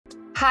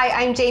Hi,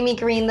 I'm Jaime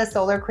Greene, the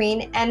Solar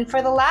Queen, and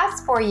for the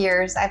last 4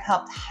 years, I've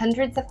helped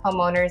hundreds of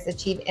homeowners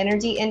achieve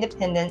energy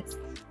independence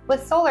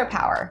with solar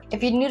power.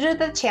 If you're new to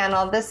the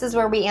channel, this is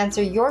where we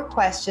answer your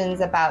questions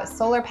about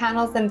solar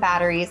panels and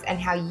batteries and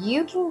how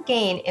you can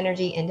gain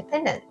energy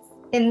independence.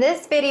 In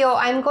this video,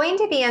 I'm going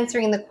to be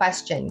answering the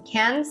question,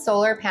 can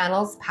solar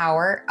panels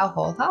power a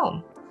whole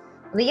home?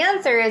 The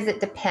answer is it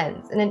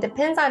depends, and it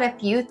depends on a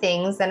few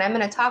things, and I'm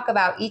going to talk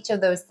about each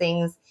of those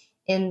things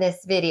in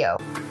this video.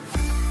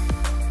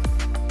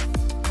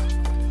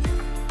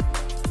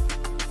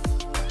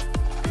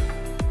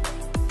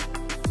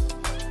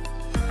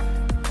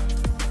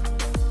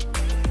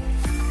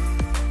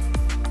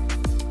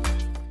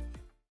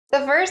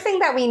 The first thing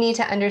that we need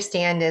to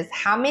understand is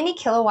how many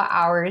kilowatt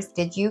hours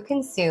did you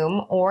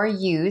consume or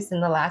use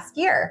in the last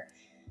year?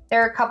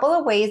 There are a couple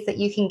of ways that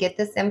you can get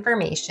this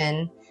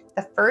information.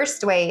 The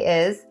first way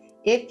is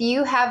if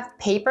you have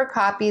paper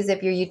copies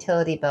of your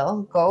utility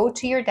bill, go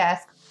to your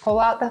desk, pull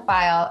out the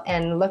file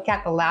and look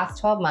at the last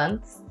 12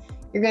 months.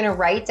 You're going to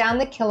write down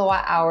the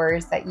kilowatt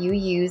hours that you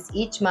use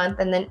each month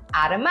and then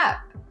add them up.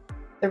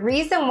 The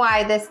reason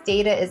why this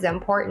data is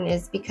important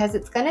is because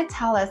it's going to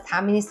tell us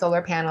how many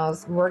solar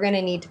panels we're going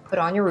to need to put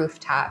on your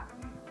rooftop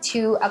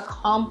to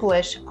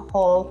accomplish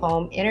whole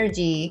home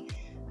energy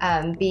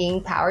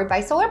being powered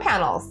by solar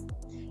panels.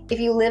 If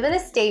you live in a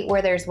state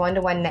where there's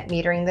one-to-one net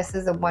metering, this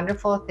is a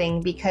wonderful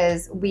thing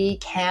because we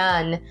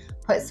can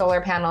put solar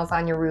panels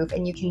on your roof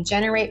and you can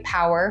generate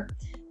power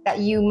that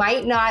you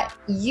might not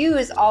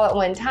use all at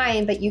one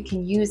time, but you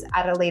can use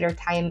at a later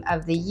time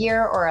of the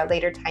year or a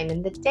later time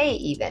in the day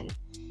even.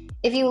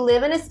 If you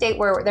live in a state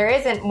where there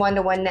isn't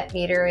one-to-one net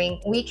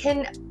metering, we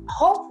can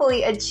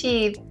hopefully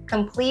achieve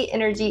complete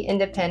energy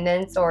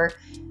independence or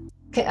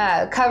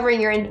covering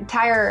your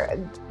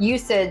entire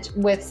usage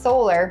with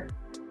solar,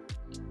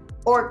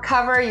 or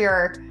cover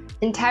your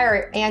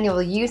entire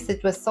annual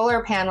usage with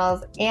solar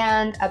panels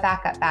and a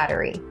backup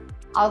battery.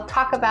 I'll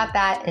talk about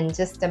that in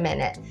just a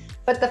minute.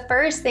 But the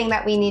first thing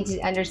that we need to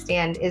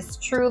understand is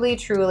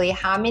truly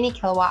how many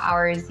kilowatt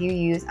hours you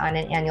use on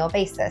an annual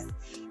basis.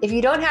 If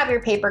you don't have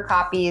your paper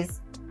copies,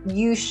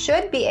 you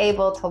should be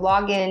able to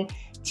log in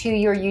to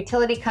your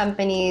utility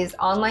company's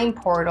online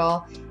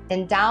portal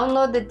and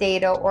download the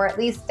data, or at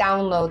least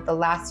download the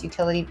last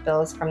utility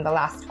bills from the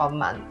last 12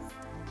 months.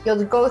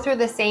 You'll go through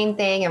the same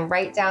thing and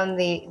write down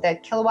the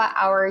kilowatt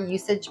hour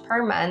usage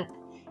per month,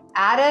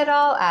 add it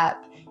all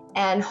up,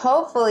 and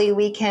hopefully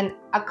we can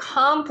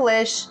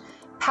accomplish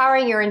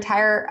powering your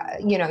entire,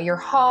 your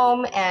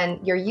home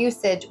and your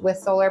usage with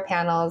solar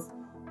panels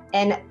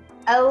and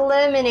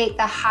eliminate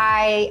the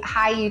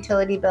high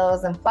utility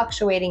bills and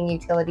fluctuating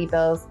utility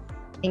bills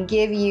and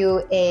give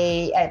you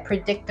a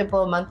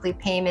predictable monthly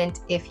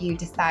payment if you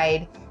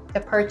decide to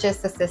purchase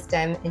the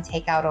system and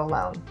take out a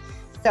loan.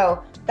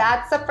 So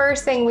that's the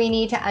first thing we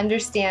need to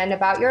understand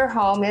about your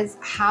home is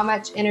how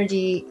much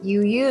energy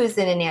you use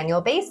in an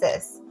annual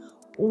basis.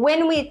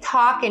 When we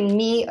talk and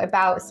meet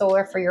about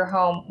solar for your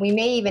home, we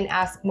may even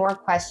ask more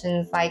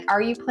questions like,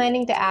 are you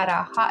planning to add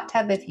a hot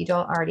tub if you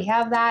don't already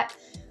have that?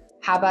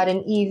 How about an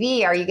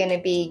EV? Are you going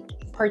to be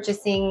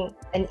purchasing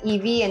an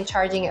EV and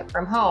charging it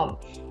from home?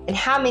 And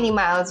how many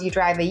miles you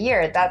drive a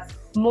year? That's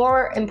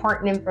more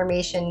important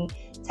information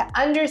to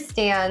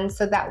understand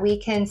so that we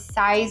can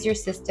size your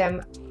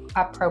system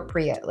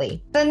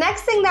appropriately. The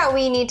next thing that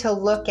we need to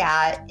look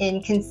at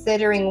in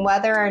considering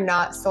whether or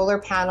not solar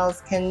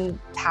panels can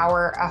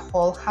power a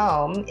whole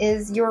home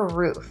is your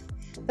roof.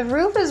 The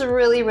roof is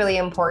really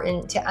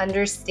important to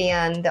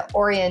understand the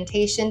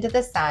orientation to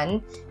the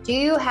sun. Do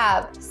you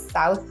have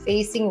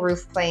south-facing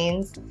roof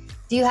planes?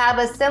 Do you have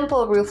a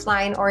simple roof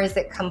line, or is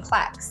it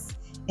complex?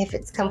 If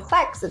it's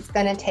complex, it's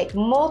going to take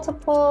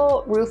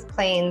multiple roof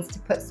planes to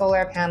put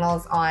solar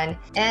panels on,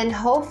 and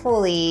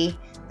hopefully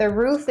the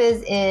roof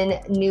is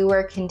in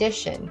newer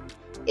condition.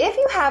 If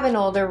you have an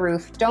older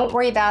roof, don't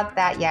worry about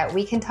that yet.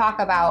 We can talk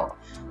about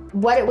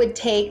what it would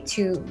take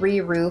to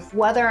re-roof,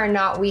 whether or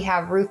not we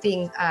have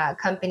roofing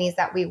companies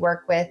that we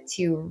work with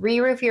to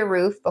re-roof your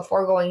roof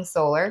before going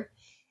solar.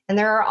 And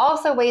there are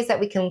also ways that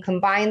we can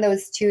combine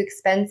those two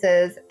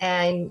expenses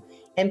and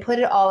put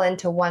it all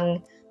into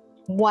one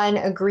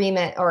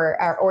agreement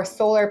or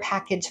solar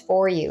package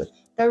for you.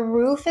 The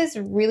roof is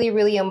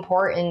really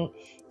important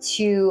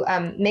to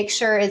make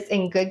sure it's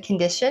in good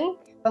condition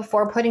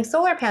before putting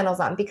solar panels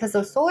on, because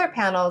those solar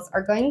panels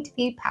are going to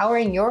be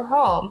powering your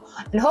home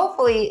and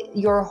hopefully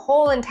your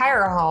whole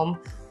entire home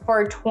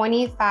for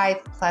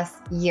 25 plus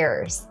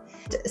years.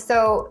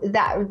 So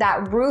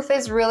that roof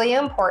is really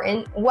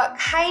important. What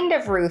kind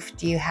of roof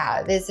do you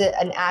have? Is it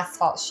an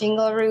asphalt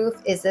shingle roof?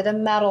 Is it a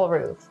metal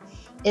roof?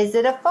 Is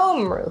it a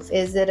foam roof?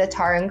 Is it a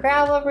tar and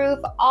gravel roof?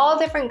 All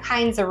different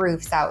kinds of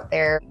roofs out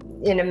there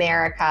in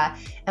America.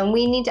 And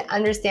we need to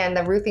understand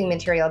the roofing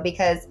material,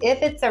 because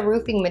if it's a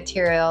roofing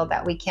material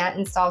that we can't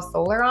install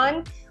solar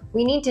on,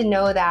 we need to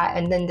know that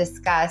and then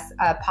discuss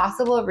a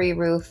possible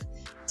re-roof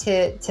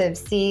to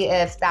see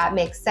if that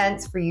makes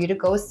sense for you to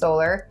go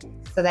solar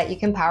so that you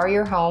can power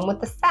your home with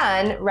the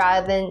sun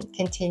rather than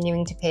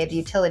continuing to pay the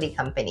utility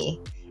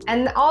company.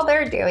 And all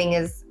they're doing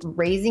is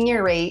raising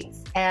your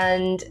rates,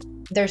 and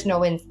there's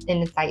no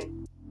insight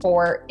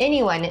for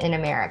anyone in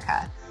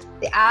America.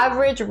 The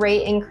average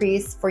rate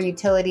increase for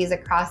utilities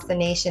across the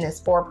nation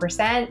is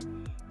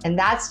 4%, and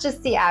that's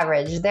just the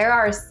average. There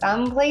are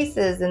some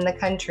places in the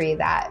country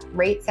that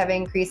rates have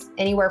increased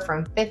anywhere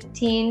from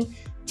 15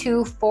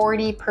 to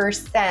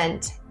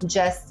 40%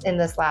 just in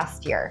this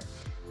last year.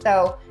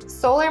 So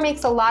solar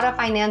makes a lot of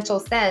financial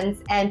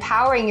sense, and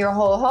powering your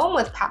whole home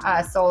with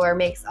solar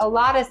makes a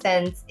lot of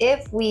sense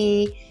if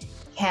we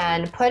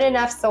can put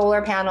enough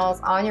solar panels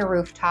on your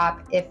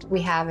rooftop, if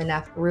we have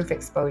enough roof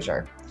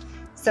exposure.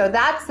 So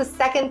that's the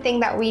second thing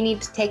that we need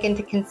to take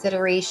into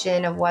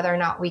consideration of whether or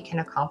not we can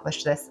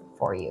accomplish this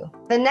for you.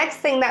 The next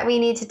thing that we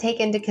need to take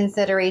into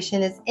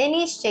consideration is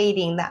any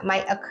shading that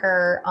might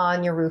occur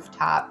on your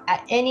rooftop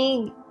at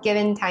any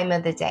given time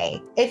of the day.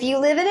 If you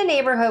live in a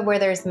neighborhood where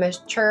there's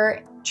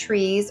mature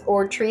trees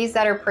or trees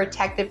that are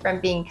protected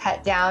from being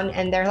cut down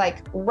and they're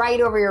like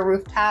right over your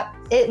rooftop,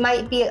 it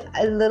might be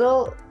a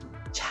little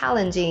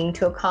challenging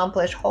to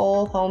accomplish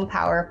whole home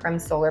power from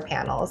solar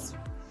panels.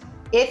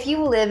 If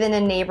you live in a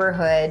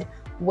neighborhood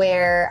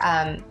where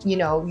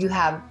you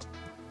have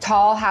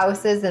tall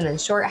houses and then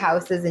short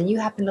houses, and you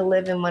happen to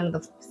live in one of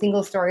the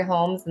single-story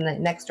homes and the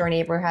next door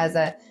neighbor has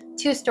a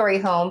two-story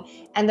home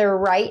and they're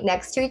right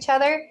next to each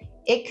other,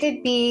 it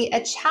could be a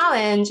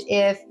challenge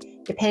if,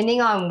 depending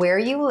on where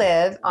you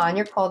live on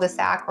your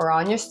cul-de-sac or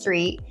on your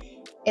street,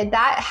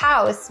 that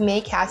house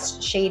may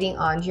cast shading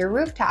onto your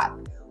rooftop.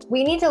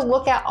 We need to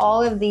look at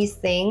all of these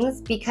things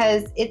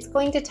because it's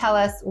going to tell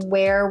us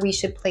where we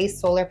should place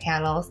solar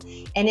panels,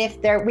 and if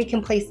we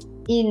can place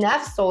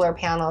enough solar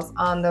panels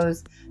on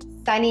those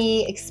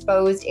sunny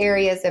exposed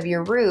areas of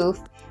your roof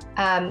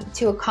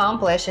to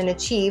accomplish and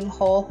achieve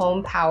whole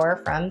home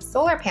power from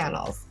solar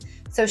panels.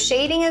 So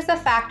shading is a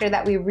factor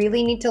that we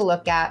really need to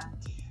look at.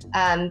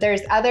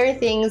 There's other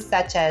things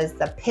such as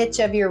the pitch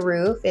of your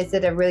roof. Is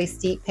it a really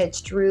steep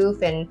pitched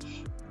roof, and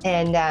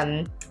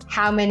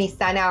how many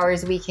sun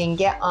hours we can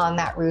get on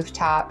that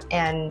rooftop.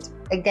 And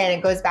again,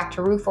 it goes back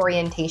to roof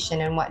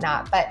orientation and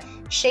whatnot, but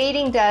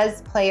shading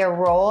does play a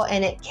role,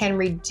 and it can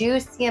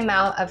reduce the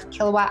amount of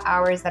kilowatt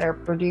hours that are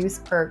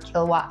produced per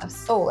kilowatt of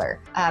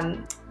solar.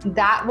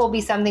 That will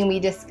be something we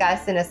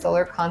discuss in a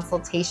solar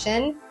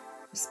consultation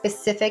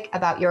specific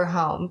about your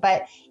home.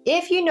 But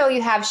if you know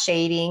you have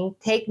shading,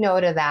 take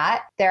note of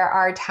that. There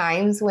are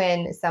times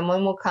when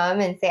someone will come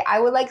and say,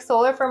 I would like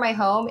solar for my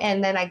home.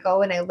 And then I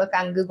go and I look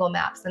on Google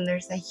Maps and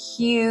there's a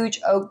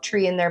huge oak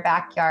tree in their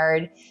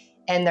backyard,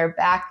 and their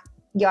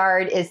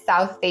backyard is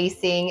south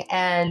facing,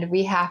 and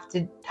we have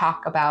to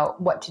talk about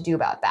what to do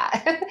about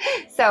that.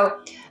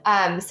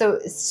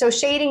 So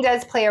shading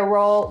does play a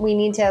role. We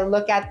need to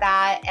look at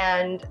that,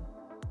 and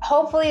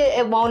hopefully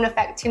it won't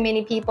affect too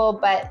many people,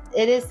 but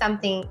it is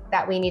something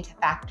that we need to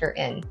factor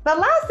in. The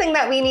last thing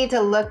that we need to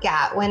look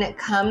at when it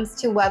comes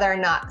to whether or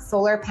not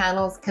solar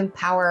panels can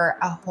power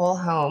a whole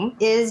home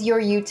is your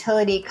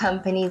utility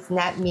company's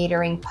net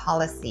metering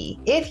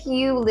policy. If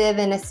you live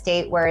in a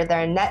state where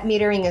their net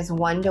metering is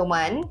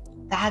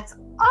 1-to-1, that's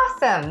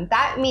awesome.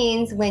 That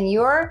means when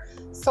your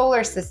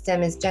solar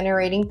system is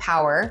generating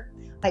power,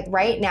 like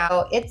right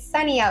now, it's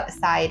sunny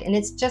outside and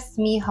it's just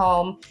me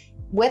home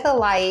with a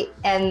light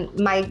and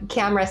my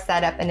camera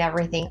setup and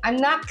everything, I'm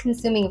not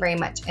consuming very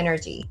much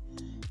energy.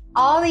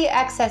 All the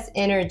excess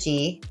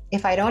energy,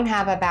 if I don't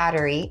have a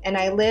battery and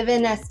I live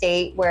in a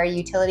state where a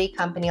utility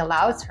company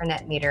allows for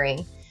net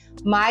metering,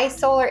 my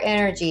solar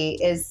energy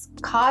is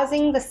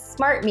causing the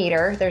smart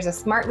meter, there's a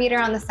smart meter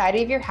on the side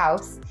of your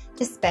house,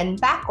 to spin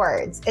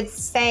backwards. It's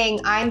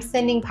saying I'm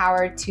sending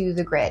power to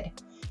the grid.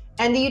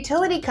 And the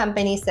utility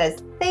company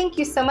says, thank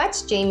you so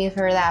much, Jamie,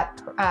 for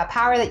that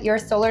power that your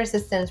solar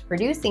system is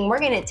producing. We're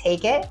going to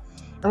take it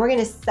and we're going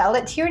to sell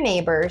it to your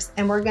neighbors,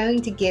 and we're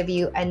going to give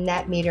you a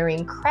net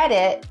metering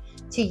credit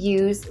to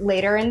use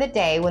later in the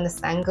day when the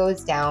sun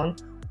goes down,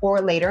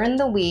 or later in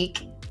the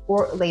week,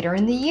 or later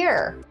in the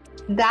year.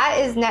 That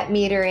is net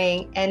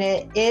metering, and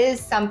it is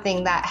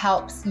something that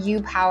helps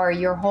you power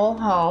your whole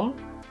home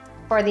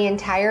for the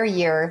entire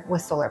year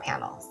with solar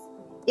panels.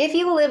 If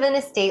you live in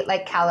a state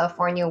like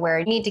California where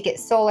you need to get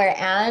solar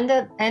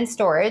and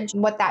storage,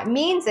 what that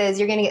means is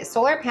you're going to get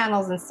solar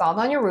panels installed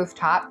on your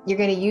rooftop. You're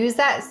going to use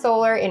that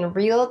solar in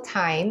real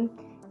time.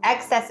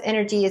 Excess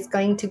energy is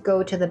going to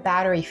go to the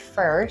battery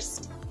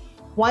first.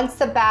 Once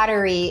the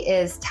battery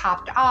is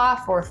topped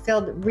off or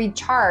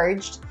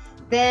recharged,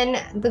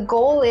 then the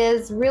goal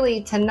is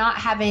really to not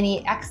have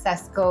any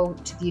excess go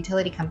to the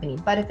utility company.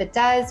 But if it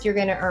does, you're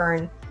going to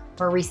earn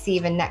or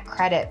receive a net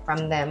credit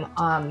from them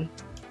on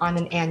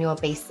an annual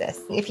basis.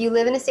 If you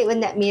live in a state with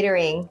net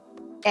metering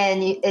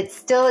and it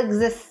still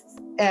exists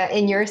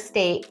in your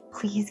state,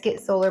 please get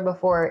solar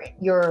before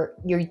your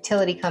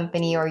utility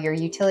company or your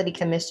utility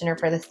commissioner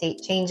for the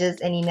state changes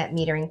any net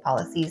metering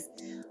policies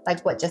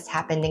like what just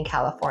happened in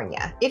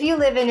California. If you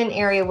live in an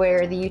area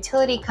where the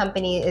utility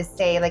company is,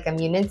 say, like a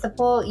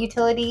municipal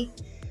utility,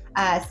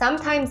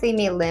 sometimes they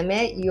may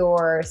limit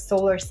your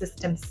solar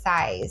system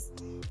size.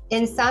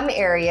 In some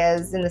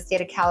areas in the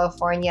state of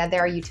California,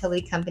 there are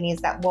utility companies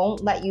that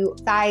won't let you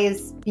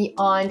size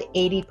beyond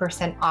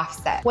 80%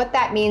 offset. What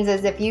that means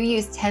is if you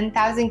use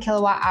 10,000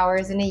 kilowatt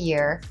hours in a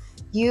year,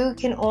 you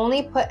can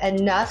only put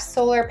enough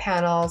solar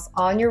panels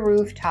on your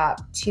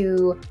rooftop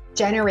to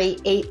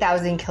generate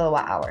 8,000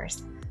 kilowatt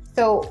hours.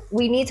 So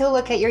we need to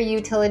look at your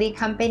utility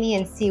company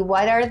and see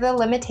what are the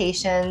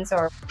limitations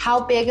or how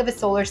big of a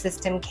solar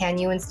system can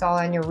you install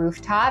on your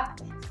rooftop.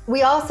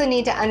 We also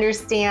need to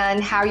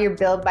understand how you're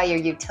billed by your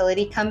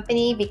utility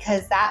company,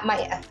 because that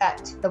might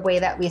affect the way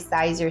that we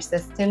size your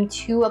system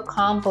to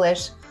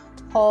accomplish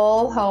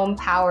whole home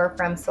power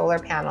from solar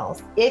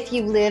panels. If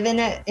you live in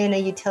a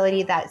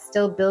utility that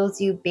still bills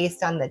you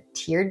based on the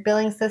tiered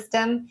billing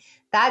system,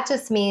 that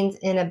just means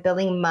in a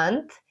billing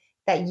month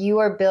that you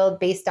are billed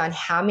based on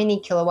how many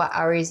kilowatt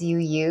hours you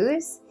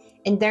use.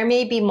 And there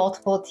may be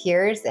multiple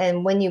tiers,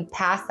 and when you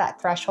pass that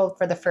threshold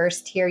for the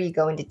first tier, you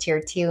go into tier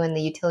 2 and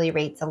the utility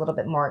rate's a little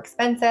bit more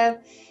expensive,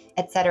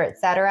 et cetera, et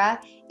cetera.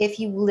 If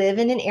you live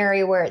in an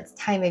area where it's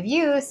time of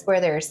use,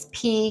 where there's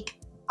peak,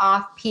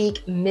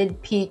 off-peak,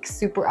 mid-peak,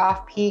 super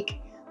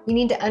off-peak, we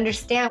need to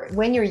understand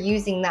when you're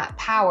using that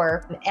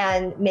power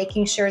and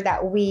making sure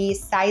that we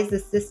size the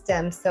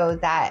system so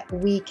that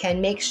we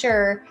can make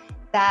sure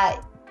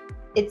that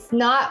it's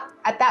not,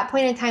 at that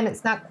point in time,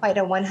 it's not quite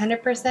a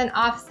 100%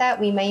 offset.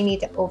 We may need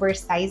to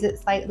oversize it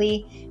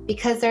slightly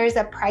because there's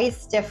a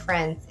price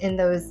difference in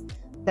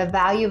the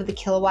value of the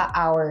kilowatt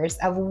hours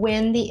of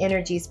when the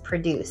energy is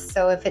produced.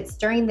 So if it's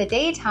during the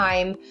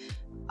daytime,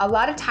 a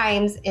lot of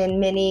times in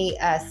many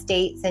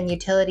states and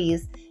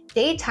utilities,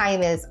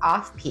 daytime is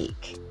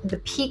off-peak. The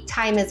peak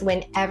time is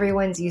when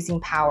everyone's using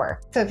power.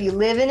 So if you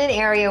live in an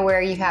area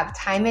where you have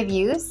time of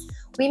use,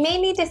 we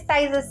may need to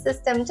size the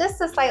system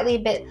just a slightly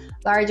bit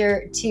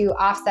larger to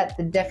offset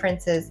the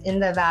differences in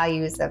the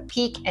values of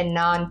peak and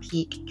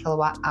non-peak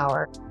kilowatt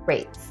hour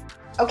rates.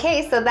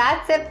 Okay, so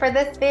that's it for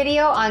this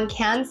video on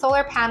can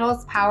solar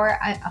panels power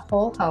a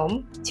whole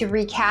home. To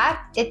recap,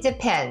 it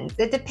depends.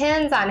 It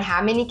depends on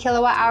how many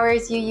kilowatt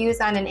hours you use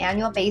on an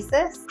annual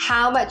basis,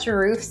 how much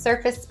roof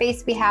surface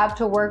space we have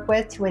to work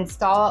with to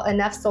install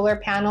enough solar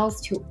panels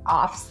to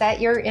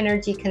offset your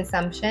energy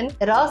consumption.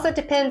 It also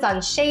depends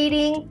on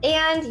shading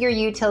and your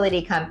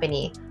utility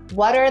company.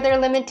 What are their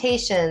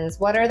limitations?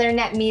 What are their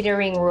net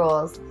metering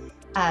rules?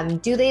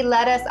 Do they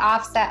let us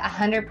offset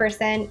 100%,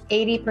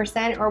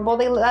 80%, or will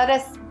they let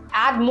us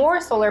add more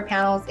solar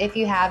panels if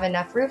you have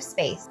enough roof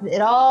space?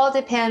 It all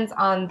depends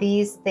on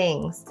these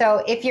things.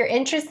 So if you're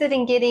interested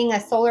in getting a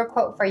solar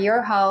quote for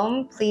your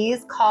home,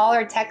 please call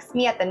or text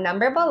me at the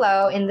number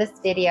below in this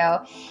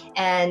video.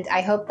 And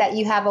I hope that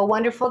you have a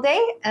wonderful day,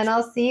 and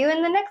I'll see you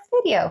in the next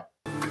video.